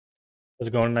How's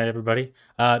it going tonight, everybody?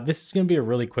 This is going to be a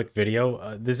really quick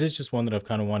video. This is just one that I've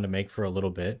kind of wanted to make for a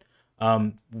little bit.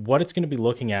 What it's going to be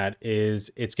looking at is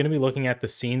it's going to be looking at the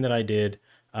scene that I did.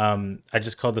 I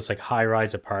just called this like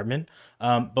high-rise apartment.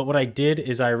 But what I did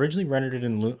is I originally rendered it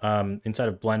in inside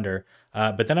of Blender,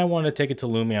 but then I wanted to take it to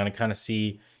Lumion and kind of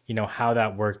see, how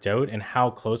that worked out and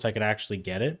how close I could actually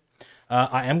get it.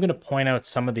 I am going to point out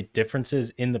some of the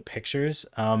differences in the pictures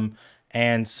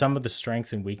and some of the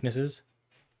strengths and weaknesses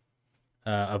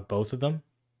of both of them.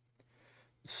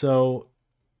 So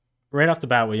right off the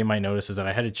bat, what you might notice is that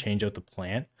I had to change out the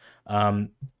plant. Lumion,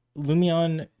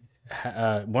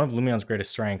 one of Lumion's greatest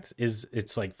strengths is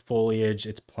its like foliage,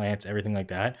 its plants, everything like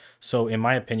that. So in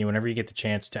my opinion, whenever you get the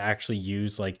chance to actually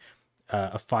use like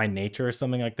a fine nature or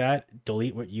something like that,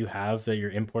 delete what you have that you're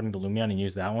importing to Lumion and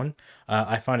use that one.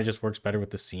 I find it just works better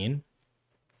with the scene.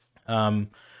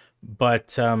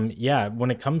 Yeah,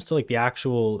 when it comes to like the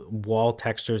actual wall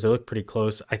textures, they look pretty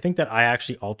close. I think that I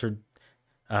actually altered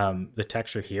the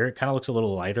texture here. It kind of looks a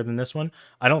little lighter than this one.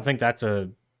 I don't think that's a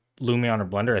Lumion or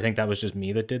Blender. I think that was just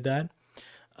me that did that.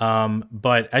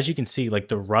 But as you can see, like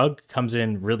the rug comes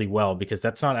in really well because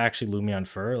that's not actually Lumion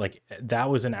fur. Like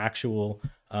that was an actual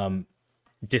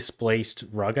displaced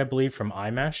rug, I believe, from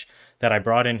iMesh that I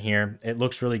brought in here. It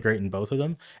looks really great in both of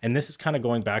them. And this is kind of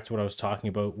going back to what I was talking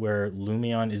about, where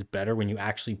Lumion is better when you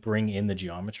actually bring in the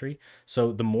geometry.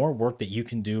 So the more work that you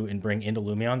can do and bring into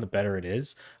Lumion, the better it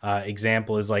is.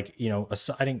 Example is like, a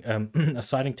siding, a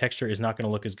siding texture is not going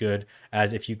to look as good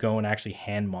as if you go and actually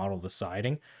hand model the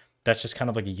siding. That's just kind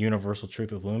of like a universal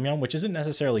truth with Lumion, which isn't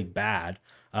necessarily bad.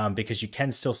 Because you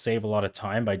can still save a lot of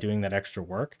time by doing that extra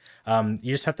work.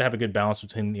 You just have to have a good balance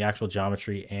between the actual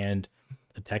geometry and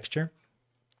the texture.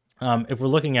 If we're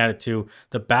looking at it too,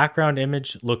 the background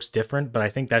image looks different, but I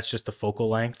think that's just the focal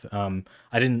length. I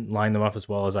didn't line them up as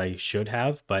well as I should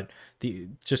have, but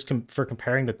for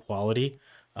comparing the quality,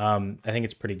 I think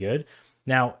it's pretty good.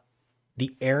 Now,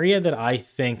 the area that I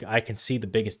think I can see the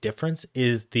biggest difference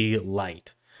is the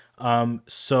light.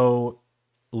 So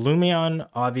Lumion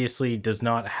obviously does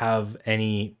not have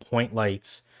any point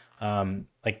lights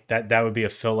like that would be a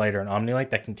fill light or an Omni light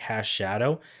that can cast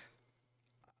shadow.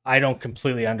 I don't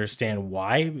completely understand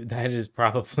why. That is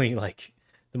probably like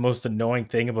the most annoying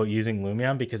thing about using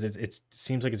Lumion, because it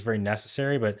seems like it's very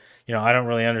necessary, but I don't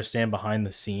really understand behind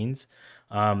the scenes.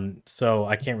 So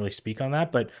I can't really speak on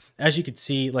that. But as you can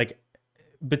see, like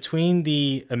between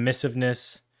the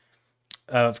emissiveness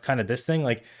of kind of this thing,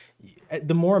 like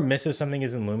the more emissive something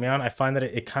is in Lumion, I find that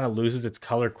it kind of loses its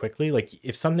color quickly. Like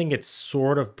if something gets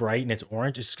sort of bright and it's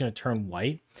orange, it's just going to turn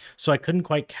white. So I couldn't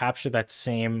quite capture that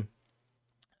same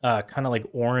kind of like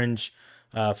orange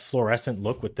fluorescent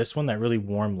look with this one, that really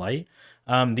warm light.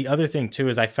 The other thing too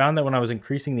is I found that when I was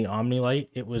increasing the Omni light,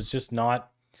 it was just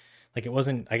not like,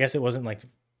 I guess it wasn't like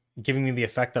giving me the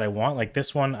effect that I want. Like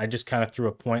this one, I just kind of threw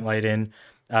a point light in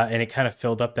and it kind of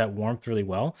filled up that warmth really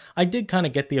well. I did kind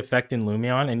of get the effect in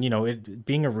Lumion, and it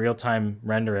being a real-time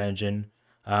render engine,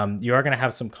 you are going to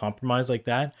have some compromise like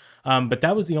that. But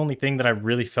that was the only thing that I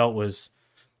really felt was,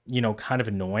 kind of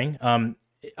annoying.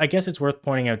 I guess it's worth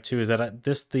pointing out too is that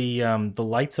the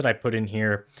lights that I put in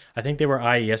here, I think they were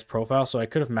IES profile, so I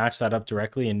could have matched that up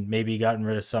directly and maybe gotten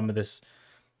rid of some of this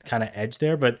kind of edge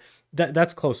there, but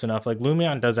that's close enough. Like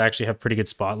Lumion does actually have pretty good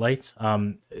spotlights,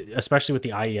 especially with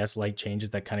the IES light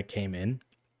changes that kind of came in.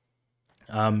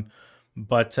 We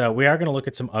are going to look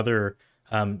at some other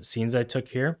scenes I took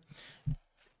here.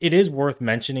 It is worth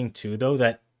mentioning too, though,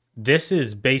 that this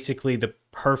is basically the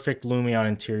perfect Lumion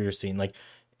interior scene. Like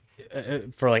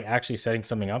for like actually setting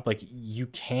something up, like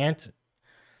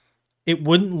it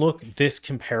wouldn't look this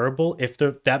comparable if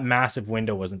that massive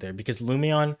window wasn't there, because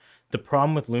Lumion, the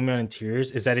problem with Lumion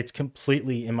interiors is that it's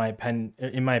completely, in my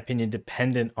opinion,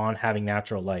 dependent on having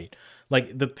natural light.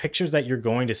 Like the pictures that you're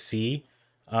going to see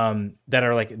that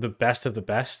are like the best of the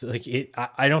best, like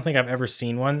I don't think I've ever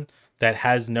seen one that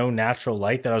has no natural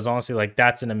light that I was honestly like,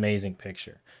 that's an amazing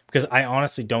picture, because I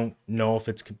honestly don't know if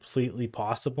it's completely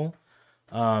possible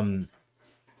to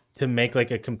make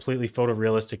like a completely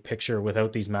photorealistic picture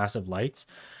without these massive lights.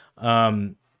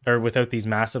 Or without these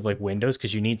massive like windows,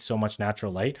 because you need so much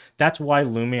natural light. That's why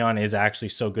Lumion is actually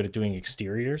so good at doing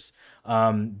exteriors,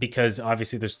 because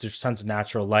obviously there's tons of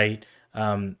natural light.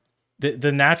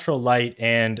 The natural light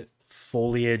and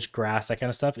foliage, grass, that kind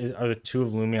of stuff are the two of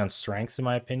Lumion's strengths, in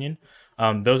my opinion.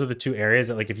 Those are the two areas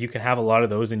that, like, if you can have a lot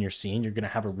of those in your scene, you're going to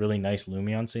have a really nice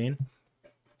Lumion scene.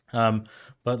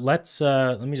 But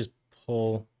let me just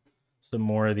pull some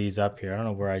more of these up here. I don't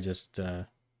know where I just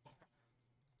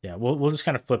yeah, we'll just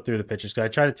kind of flip through the pictures because I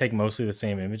try to take mostly the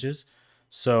same images.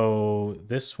 So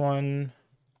this one,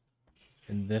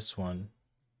 And this one.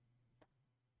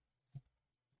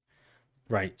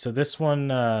 Right. So this one,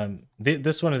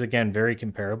 this one is again very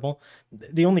comparable.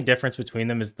 The only difference between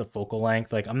them is the focal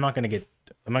length. Like I'm not gonna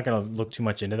look too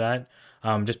much into that,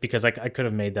 just because I could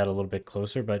have made that a little bit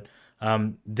closer. But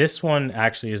this one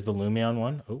actually is the Lumion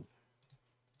one. Oh,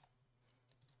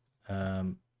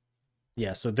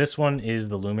 yeah. So this one is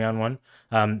the Lumion one.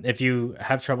 If you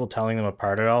have trouble telling them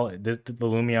apart at all, the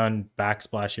Lumion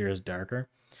backsplash here is darker.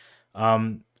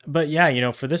 But yeah, you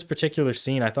know, for this particular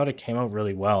scene, I thought it came out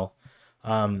really well.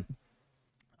 Um,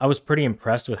 I was pretty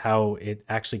impressed with how it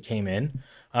actually came in,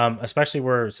 especially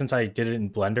where since I did it in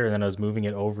Blender and then I was um, moving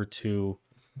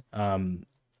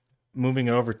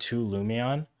it over to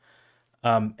Lumion.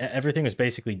 Everything was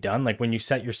basically done. Like when you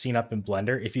set your scene up in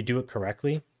Blender, if you do it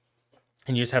correctly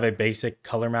and you just have a basic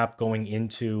color map going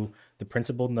into the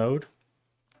principled node,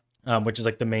 which is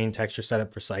like the main texture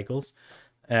setup for cycles,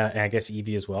 and I guess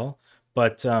Eevee as well.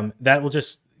 But that will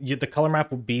just the color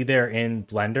map will be there in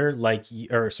Blender, like,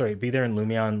 or sorry, be there in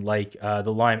Lumion, like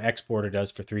the Lime exporter does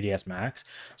for 3ds Max.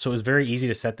 So it was very easy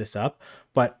to set this up.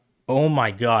 But oh my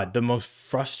god, the most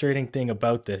frustrating thing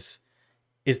about this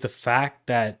is the fact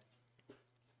that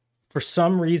for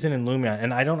some reason in Lumion,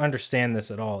 and I don't understand this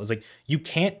at all, is like you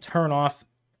can't turn off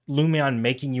Lumion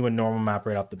making you a normal map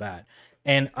right off the bat.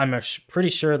 And I'm pretty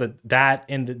sure that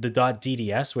and the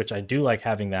 .dds, which I do like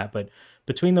having that, but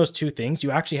between those two things,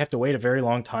 you actually have to wait a very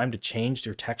long time to change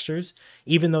your textures.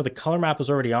 Even though the color map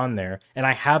was already on there and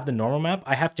I have the normal map,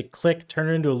 I have to click, turn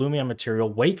it into a Lumion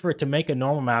material, wait for it to make a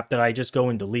normal map that I just go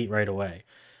and delete right away.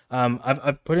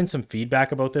 I've put in some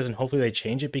feedback about this and hopefully they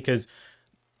change it, because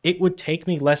it would take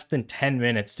me less than 10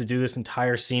 minutes to do this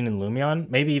entire scene in Lumion,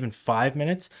 maybe even 5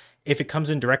 minutes, if it comes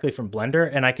in directly from Blender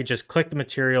and I could just click the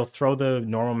material, throw the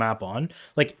normal map on.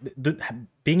 Like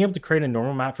being able to create a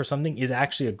normal map for something is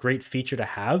actually a great feature to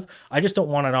have. I just don't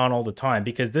want it on all the time,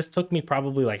 because this took me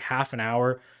probably like half an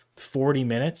hour, 40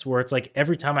 minutes, where it's like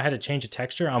every time I had to change a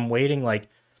texture, I'm waiting like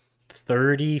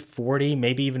 30, 40,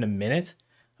 maybe even a minute.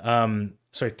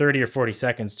 Sorry, 30 or 40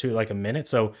 seconds to like a minute.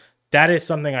 So that is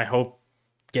something I hope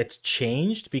gets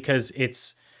changed, because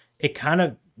it kind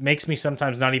of makes me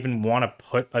sometimes not even want to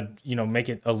put a, you know, make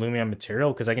it a Lumion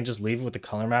material, because I can just leave it with the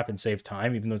color map and save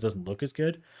time, even though it doesn't look as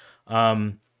good.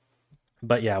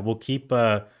 But yeah, we'll keep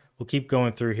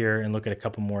going through here and look at a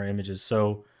couple more images.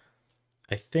 So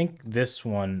I think this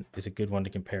one is a good one to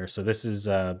compare. So this is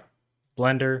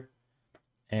Blender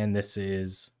and this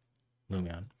is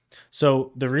Lumion.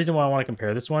 So the reason why I want to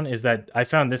compare this one is that I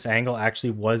found this angle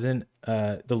actually wasn't,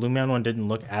 the Lumion one didn't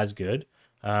look as good.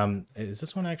 Is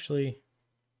this one actually?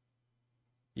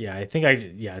 Yeah, I think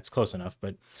yeah, it's close enough.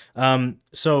 But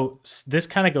so this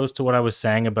kind of goes to what I was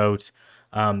saying about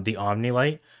the Omni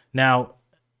light. Now,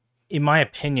 in my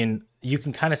opinion, you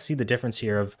can kind of see the difference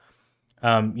here of,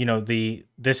 you know,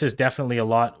 this is definitely a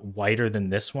lot whiter than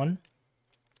this one.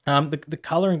 The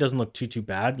coloring doesn't look too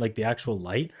bad, like the actual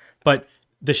light, but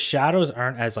the shadows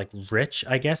aren't as like rich,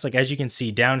 I guess. Like as you can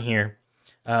see down here,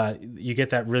 you get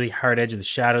that really hard edge of the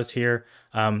shadows here.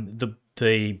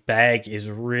 The bag is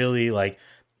really like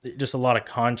just a lot of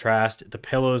contrast. The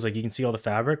pillows, like you can see all the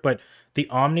fabric, but the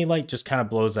Omni light just kind of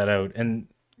blows that out. And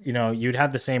you know, you'd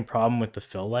have the same problem with the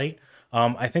fill light.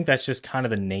 I think that's just kind of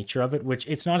the nature of it, which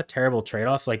it's not a terrible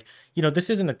trade-off. Like, you know, this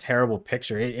isn't a terrible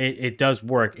picture. It does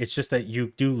work. It's just that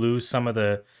you do lose some of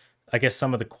the, I guess,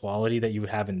 some of the quality that you would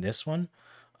have in this one.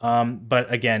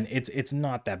 But again, it's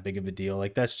not that big of a deal.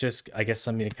 Like that's just, I guess,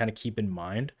 something to kind of keep in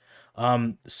mind.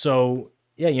 So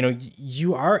yeah, you know,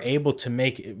 you are able to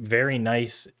make very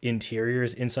nice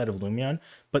interiors inside of Lumion,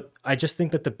 but I just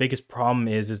think that the biggest problem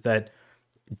is that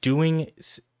doing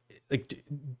like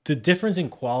the difference in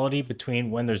quality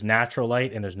between when there's natural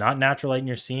light and there's not natural light in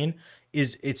your scene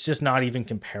is it's just not even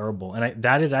comparable. And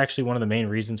that is actually one of the main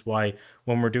reasons why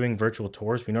when we're doing virtual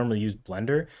tours, we normally use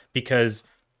Blender, because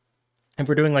if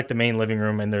we're doing like the main living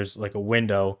room and there's like a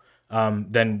window,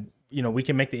 then, you know, we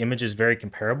can make the images very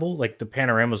comparable. Like the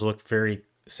panoramas look very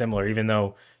similar, even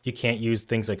though you can't use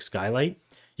things like skylight,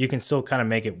 you can still kind of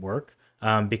make it work.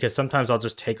 Because sometimes I'll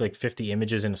just take like 50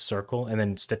 images in a circle and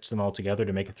then stitch them all together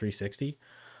to make a 360.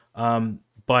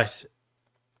 But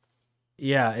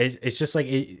yeah, it's just like,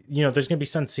 you know, there's going to be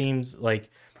some scenes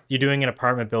like you're doing an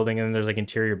apartment building and then there's like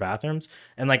interior bathrooms.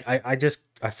 And like,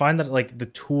 I find that like the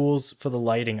tools for the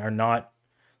lighting are not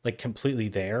like completely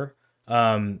there.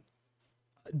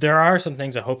 There are some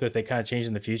things I hope that they kind of change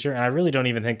in the future. And I really don't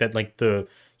even think that like you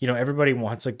know, everybody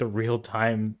wants like the real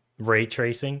time ray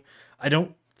tracing. I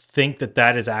don't think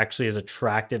that is actually as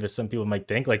attractive as some people might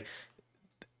think. Like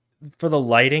for the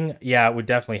lighting, yeah, it would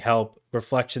definitely help.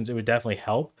 Reflections, it would definitely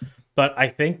help. But I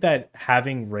think that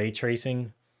having ray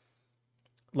tracing,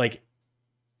 like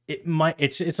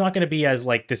it's not going to be as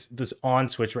like this on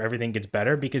switch where everything gets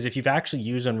better, because if you've actually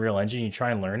used Unreal Engine, you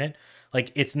try and learn it,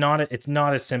 like it's not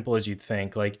as simple as you'd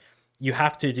think. Like you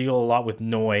have to deal a lot with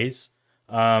noise.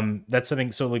 That's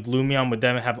something. So like Lumion would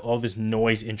then have all this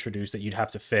noise introduced that you'd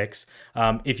have to fix.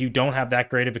 If you don't have that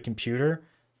great of a computer,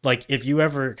 like if you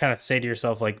ever kind of say to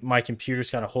yourself like my computer's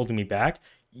kind of holding me back,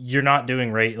 you're not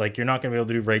doing like you're not going to be able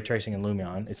to do ray tracing in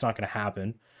Lumion. It's not going to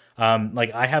happen.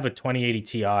 Like I have a 2080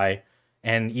 Ti,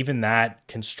 and even that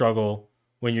can struggle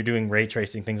when you're doing ray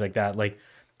tracing, things like that. Like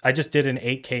I just did an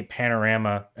 8K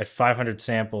panorama at 500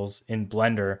 samples in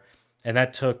Blender, and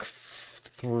that took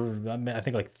I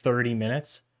think like 30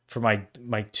 minutes for my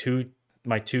two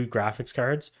graphics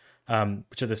cards,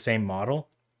 which are the same model.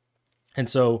 And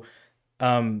so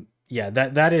yeah,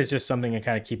 that is just something to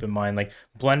kind of keep in mind. Like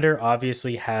Blender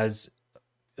obviously has,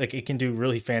 like, it can do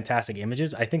really fantastic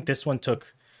images. I think this one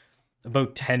took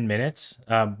about 10 minutes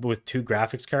with two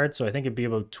graphics cards, so I think it'd be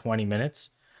about 20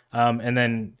 minutes. And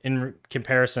then in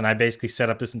comparison, I basically set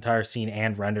up this entire scene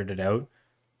and rendered it out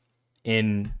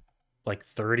in like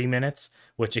 30 minutes,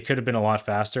 which it could have been a lot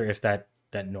faster if that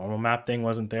normal map thing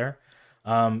wasn't there.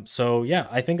 So yeah,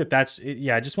 I think that's it.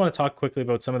 Yeah, I just want to talk quickly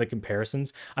about some of the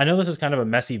comparisons. I know this is kind of a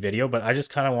messy video, but I just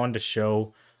kind of wanted to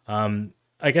show,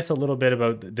 I guess, a little bit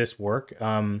about this work.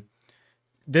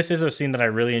 This is a scene that I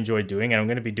really enjoy doing, and I'm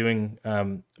going to be doing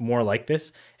more like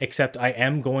this, except I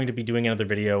am going to be doing another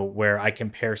video where I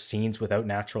compare scenes without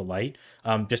natural light,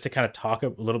 just to kind of talk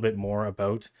a little bit more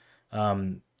about,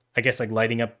 I guess, like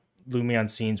lighting up Lumion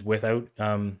scenes without,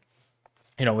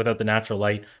 without the natural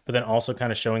light, but then also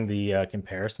kind of showing the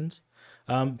comparisons.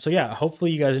 So yeah,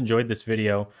 hopefully you guys enjoyed this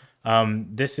video.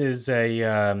 This is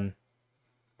a,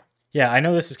 yeah, I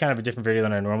know this is kind of a different video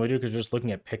than I normally do because we're just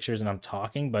looking at pictures and I'm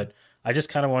talking, but I just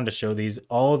kind of wanted to show these.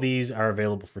 All of these are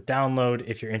available for download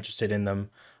if you're interested in them.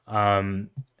 I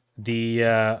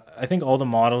think all the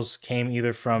models came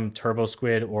either from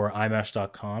TurboSquid or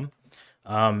imesh.com.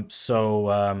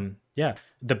 Yeah,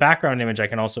 the background image I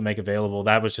can also make available.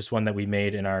 That was just one that we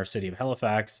made in our city of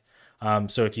Halifax.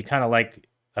 So if you kind of like,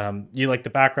 you like the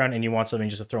background and you want something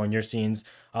just to throw in your scenes,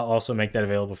 I'll also make that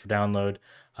available for download.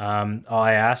 All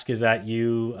I ask is that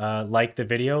you like the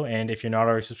video, and if you're not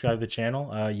already subscribed to the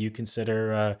channel, you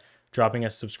consider dropping a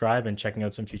subscribe and checking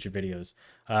out some future videos.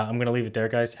 I'm going to leave it there,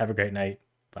 guys. Have a great night.